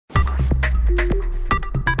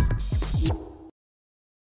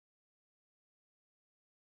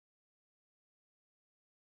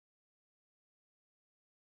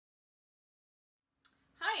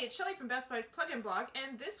Hi, it's Shelly from Best Buy's Plug-in Blog,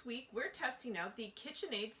 and this week we're testing out the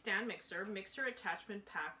KitchenAid Stand Mixer Attachment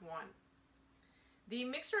Pack 1. The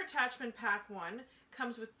Mixer Attachment Pack 1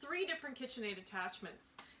 comes with 3 different KitchenAid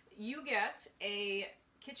attachments. You get a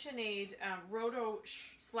KitchenAid Roto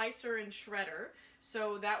slicer and shredder,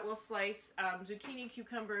 so that will slice zucchini,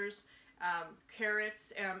 cucumbers,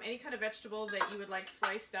 carrots, any kind of vegetable that you would like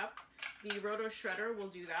sliced up. The Roto shredder will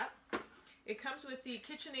do that. It comes with the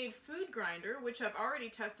KitchenAid food grinder, which I've already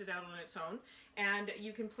tested out on its own, and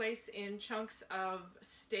you can place in chunks of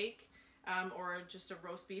steak or just a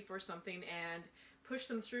roast beef or something and push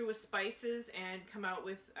them through with spices and come out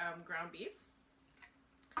with ground beef.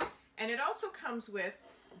 And it also comes with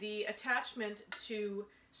the attachment to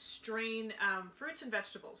strain fruits and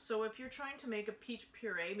vegetables. So if you're trying to make a peach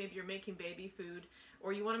puree, maybe you're making baby food,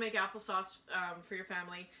 or you want to make applesauce for your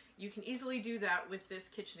family, you can easily do that with this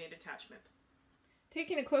KitchenAid attachment.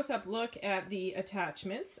 Taking a close-up look at the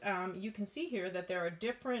attachments, you can see here that there are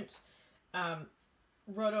different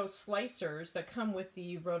Roto slicers that come with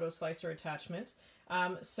the Roto slicer attachment.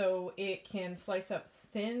 So it can slice up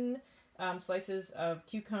thin slices of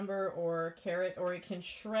cucumber or carrot, or it can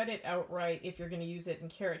shred it outright if you're going to use it in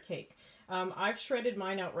carrot cake. I've shredded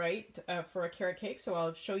mine outright for a carrot cake, so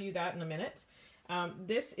I'll show you that in a minute.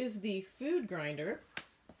 This is the food grinder,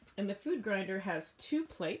 and the food grinder has 2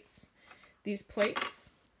 plates. These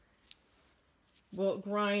plates will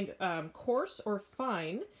grind coarse or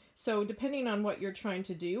fine, so depending on what you're trying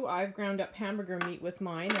to do. I've ground up hamburger meat with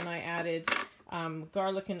mine, and I added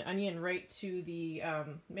garlic and onion right to the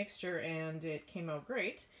mixture, and it came out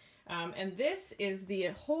great. And this is the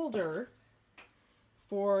holder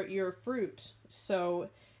for your fruit, so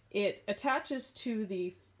it attaches to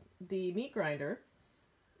the meat grinder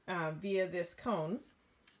via this cone,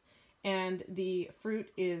 and the fruit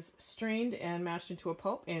is strained and mashed into a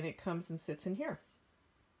pulp, and it comes and sits in here.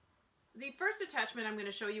 The first attachment I'm going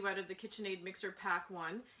to show you out of the KitchenAid Mixer Pack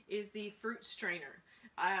 1 is the fruit strainer.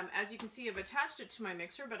 As you can see, I've attached it to my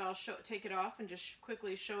mixer, but I'll take it off and just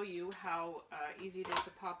quickly show you how easy it is to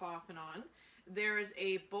pop off and on. There is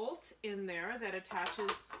a bolt in there that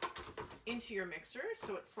attaches into your mixer,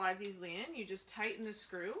 so it slides easily in. You just tighten the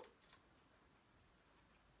screw.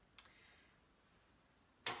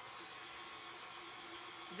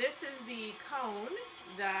 This is the cone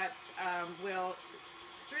that will,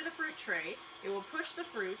 through the fruit tray, it will push the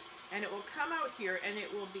fruit and it will come out here and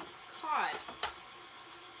it will be caught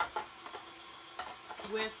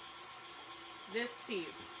with this sieve,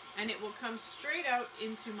 and it will come straight out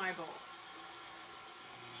into my bowl.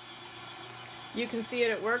 You can see it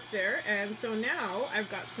at work there, and so now I've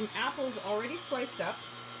got some apples already sliced up.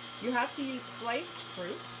 You have to use sliced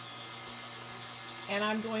fruit, and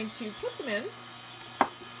I'm going to put them in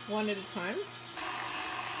one at a time.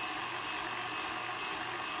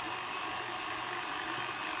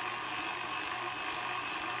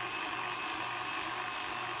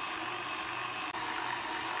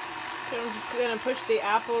 So I'm just going to push the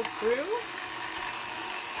apples through.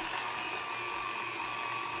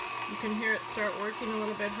 You can hear it start working a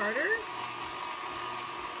little bit harder.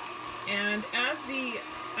 And as the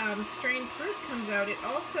strained fruit comes out, it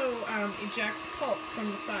also ejects pulp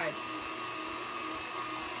from the side.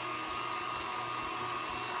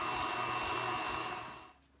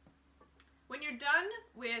 When you're done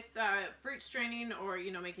with fruit straining, or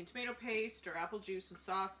making tomato paste or apple juice and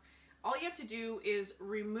sauce, all you have to do is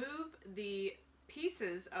remove the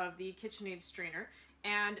pieces of the KitchenAid strainer,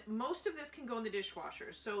 and most of this can go in the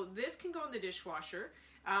dishwasher. So this can go in the dishwasher.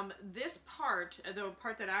 This part, the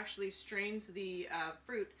part that actually strains the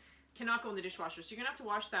fruit, cannot go in the dishwasher. So you're going to have to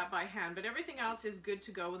wash that by hand, but everything else is good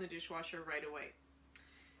to go in the dishwasher right away.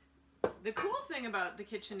 The cool thing about the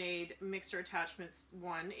KitchenAid Mixer Attachments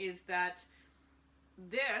 1 is that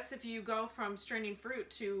this, if you go from straining fruit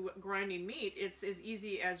to grinding meat, it's as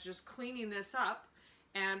easy as just cleaning this up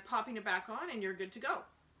and popping it back on, and you're good to go.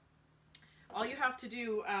 All you have to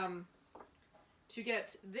do to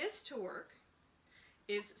get this to work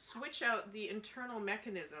is switch out the internal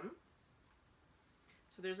mechanism.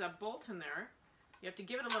 So there's a bolt in there. You have to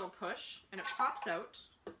give it a little push, and it pops out.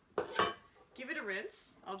 Give it a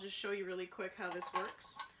rinse. I'll just show you really quick how this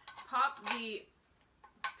works. Pop the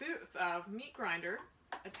meat grinder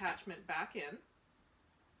attachment back in.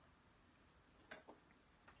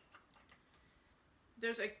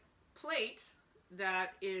 There's a plate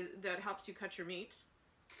that helps you cut your meat,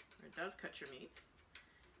 or it does cut your meat.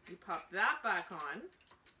 You pop that back on.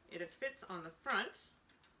 It fits on the front,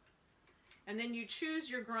 and then you choose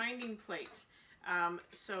your grinding plate.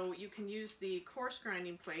 So you can use the coarse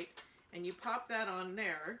grinding plate, and you pop that on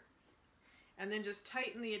there, and then just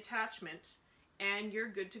tighten the attachment, and you're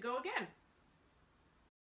good to go again.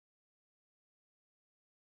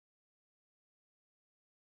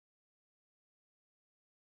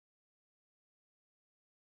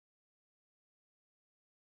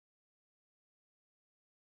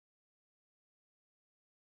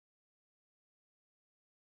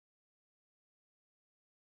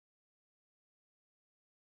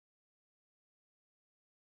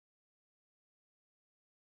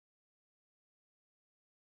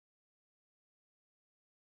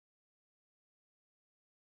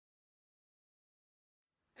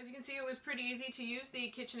 As you can see, it was pretty easy to use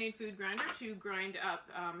the KitchenAid food grinder to grind up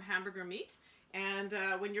hamburger meat. And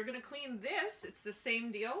when you're going to clean this, it's the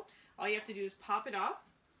same deal. All you have to do is pop it off,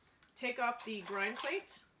 take off the grind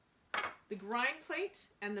plate. The grind plate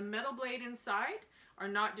and the metal blade inside are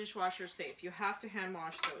not dishwasher safe. You have to hand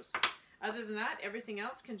wash those. Other than that, everything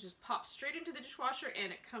else can just pop straight into the dishwasher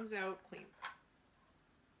and it comes out clean.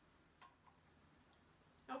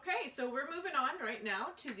 Okay, so we're moving on right now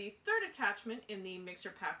to the third attachment in the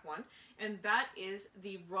Mixer Pack 1, and that is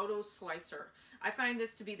the Roto Slicer. I find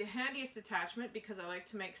this to be the handiest attachment because I like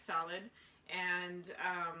to make salad, and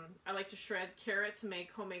I like to shred carrots and make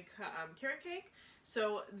homemade carrot cake,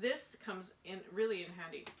 so this comes in really in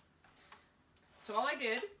handy. So all I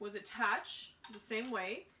did was attach the same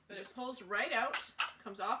way, but it pulls right out,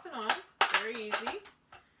 comes off and on, very easy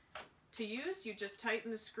to use. You just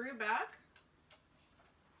tighten the screw back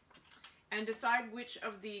and decide which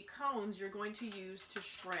of the cones you're going to use to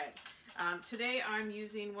shred. Today I'm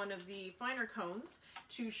using one of the finer cones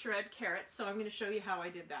to shred carrots, so I'm going to show you how I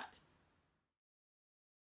did that.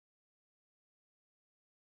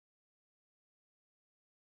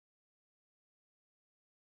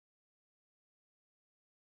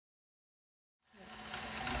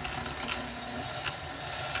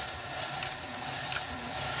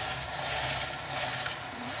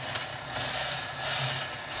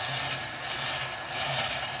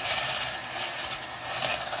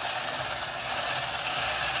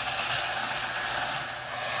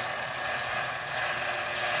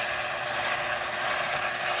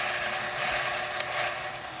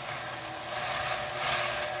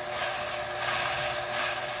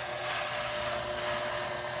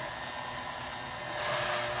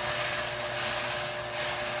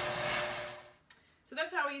 So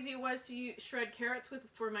that's how easy it was to shred carrots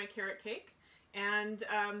for my carrot cake. And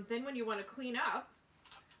then when you want to clean up,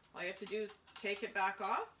 all you have to do is take it back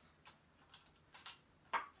off.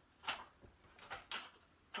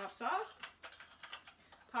 Pops off.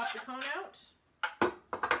 Pop the cone out.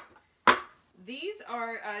 These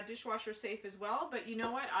are dishwasher safe as well, but you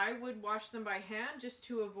know what? I would wash them by hand just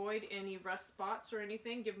to avoid any rust spots or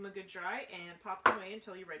anything. Give them a good dry and pop them away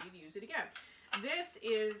until you're ready to use it again. This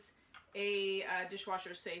is a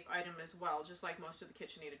dishwasher safe item as well, just like most of the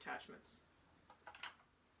KitchenAid attachments.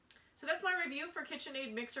 So that's my review for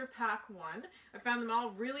KitchenAid Mixer Pack 1. I found them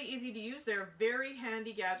all really easy to use. They're very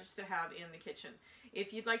handy gadgets to have in the kitchen.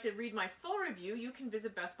 If you'd like to read my full review, you can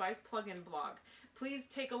visit Best Buy's plugin blog. Please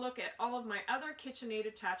take a look at all of my other KitchenAid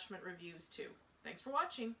attachment reviews too. Thanks for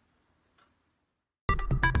watching.